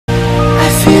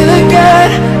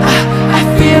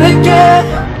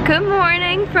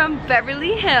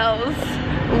Beverly Hills.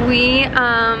 We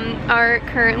are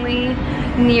currently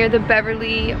near the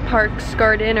Beverly Parks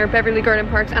Garden, or Beverly Garden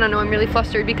Parks. I don't know, I'm really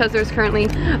flustered because there's currently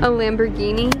a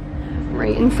Lamborghini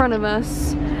right in front of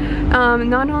us.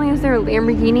 Not only is there a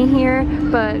Lamborghini here,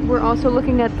 but we're also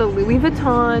looking at the Louis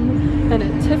Vuitton and a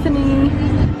Tiffany,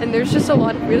 and there's just a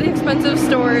lot of really expensive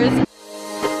stores.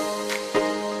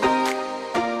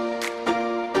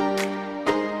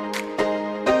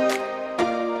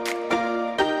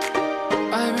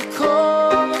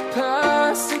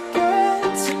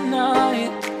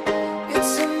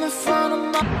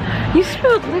 You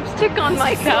spilled lipstick on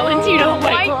my Valentino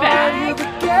white bag.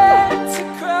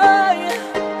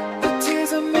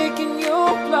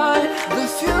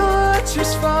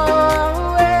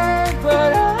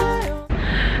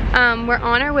 We're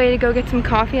on our way to go get some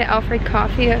coffee at Alfred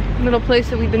Coffee, a little place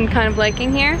that we've been kind of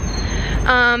liking here.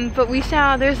 But we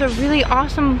saw there's a really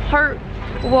awesome heart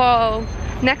wall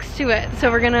next to it, so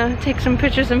we're gonna take some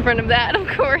pictures in front of that, of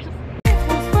course.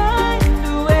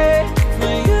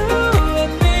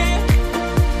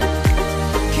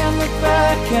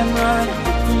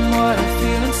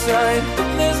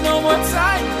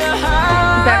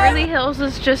 Beverly Hills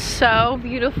is just so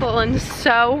beautiful and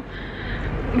so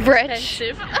rich.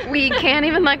 We can't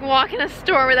even like walk in a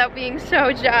store without being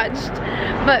so judged.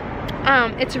 But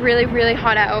it's really, really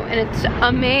hot out and it's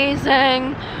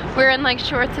amazing. We're in like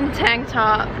shorts and tank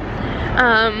top.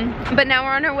 But now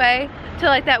we're on our way to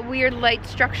like that weird light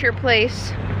structure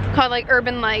place called like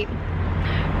Urban Light.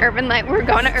 Urban Light, we're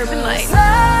going to Urban Light.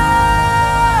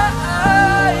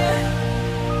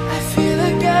 I feel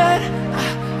again,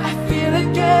 I feel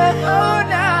again, oh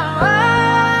now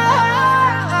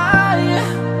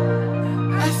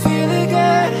I feel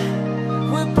again,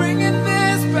 we're bringing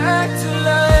this back to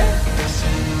life.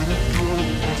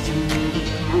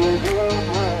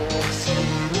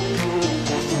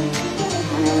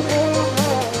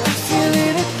 I feel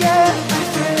it again, I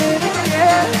feel it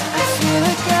again, I feel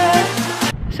again.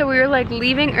 So we were like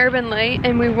leaving Urban Light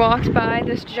and we walked by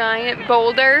this giant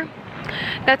boulder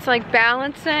that's like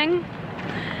balancing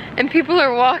and people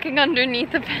are walking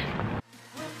underneath of it.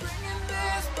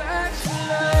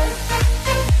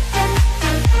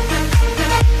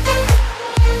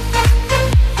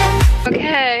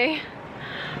 Okay,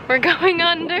 we're going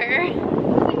under.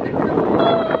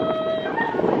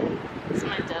 It's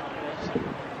my death wish.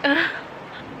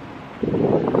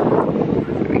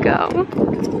 Here we go.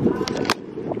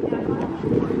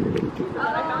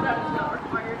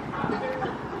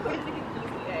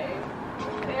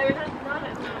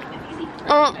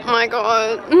 Oh my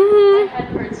god. My head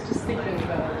hurts just thinking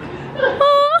about it.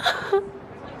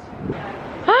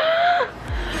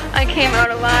 I came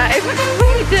out alive.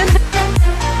 We did.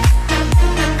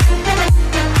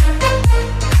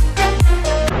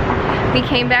 We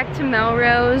came back to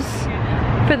Melrose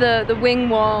for the wing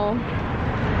wall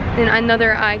and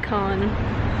another icon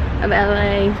of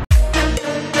LA.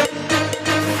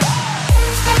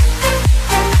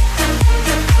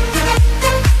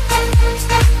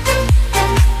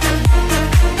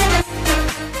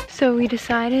 So we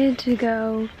decided to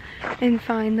go and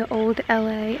find the old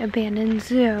LA abandoned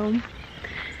zoo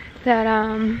that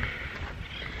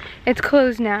it's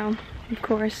closed now, of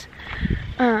course,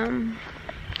 but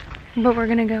we're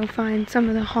gonna go find some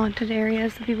of the haunted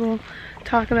areas that people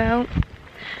talk about.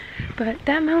 But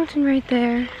that mountain right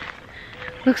there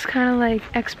looks kind of like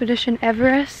Expedition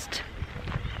Everest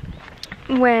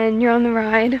when you're on the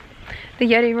ride, the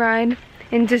Yeti ride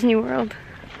in Disney World.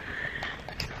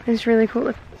 It's really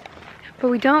cool. But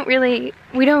we don't really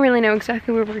know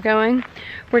exactly where we're going.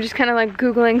 We're just kind of like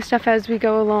Googling stuff as we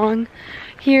go along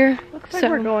here. Looks like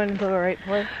we're going to the right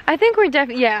place. I think we're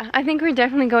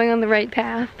definitely going on the right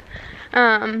path.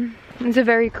 It's a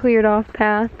very cleared off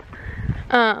path.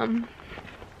 But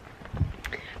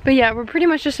yeah, we're pretty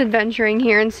much just adventuring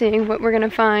here and seeing what we're gonna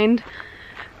find.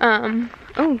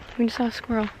 Oh, we just saw a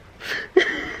squirrel.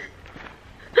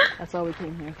 That's all we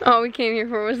came here for. All we came here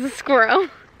for was the squirrel.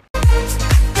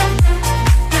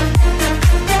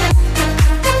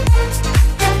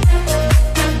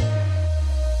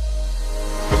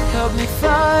 Help me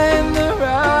find the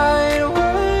right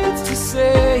words to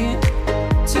say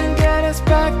to get us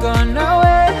back on our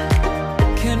way.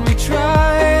 Can we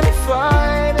try to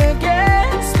fight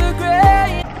against the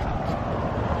grain?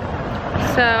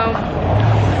 So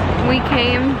we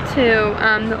came to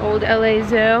the old LA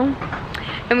Zoo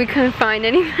and we couldn't find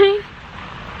anything.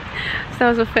 So that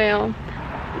was a fail.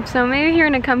 So maybe you're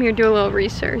gonna come here do a little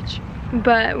research.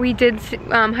 But we did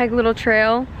hike a little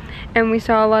trail and we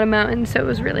saw a lot of mountains, so it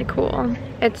was really cool.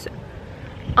 It's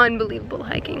unbelievable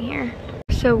hiking here.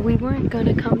 So we weren't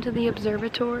gonna come to the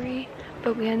observatory,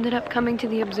 but we ended up coming to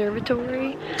the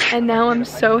observatory, and now I'm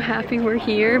so happy we're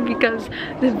here because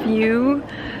the view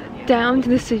down to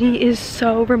the city is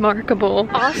so remarkable.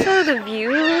 Also the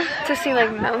view to see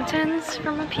like mountains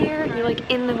from up here, you're like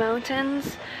in the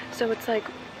mountains, so it's like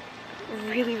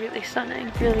really, really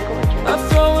stunning, really gorgeous. I'm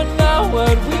throwing out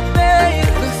what we made.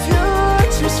 The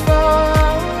future's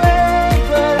far away,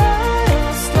 but I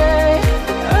will stay,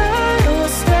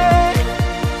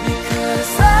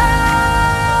 because I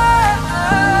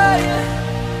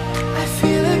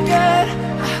feel again,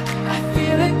 I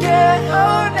feel again,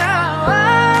 oh now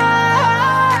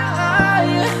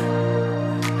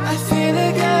I feel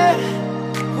again,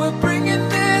 we're bringing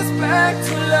this back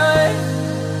to life.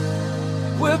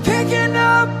 We're picking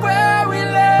up where we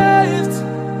left,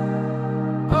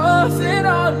 off and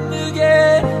on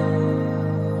again.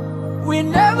 We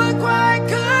never quite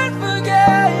could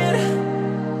forget,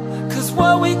 'cause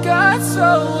what we got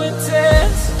so intense.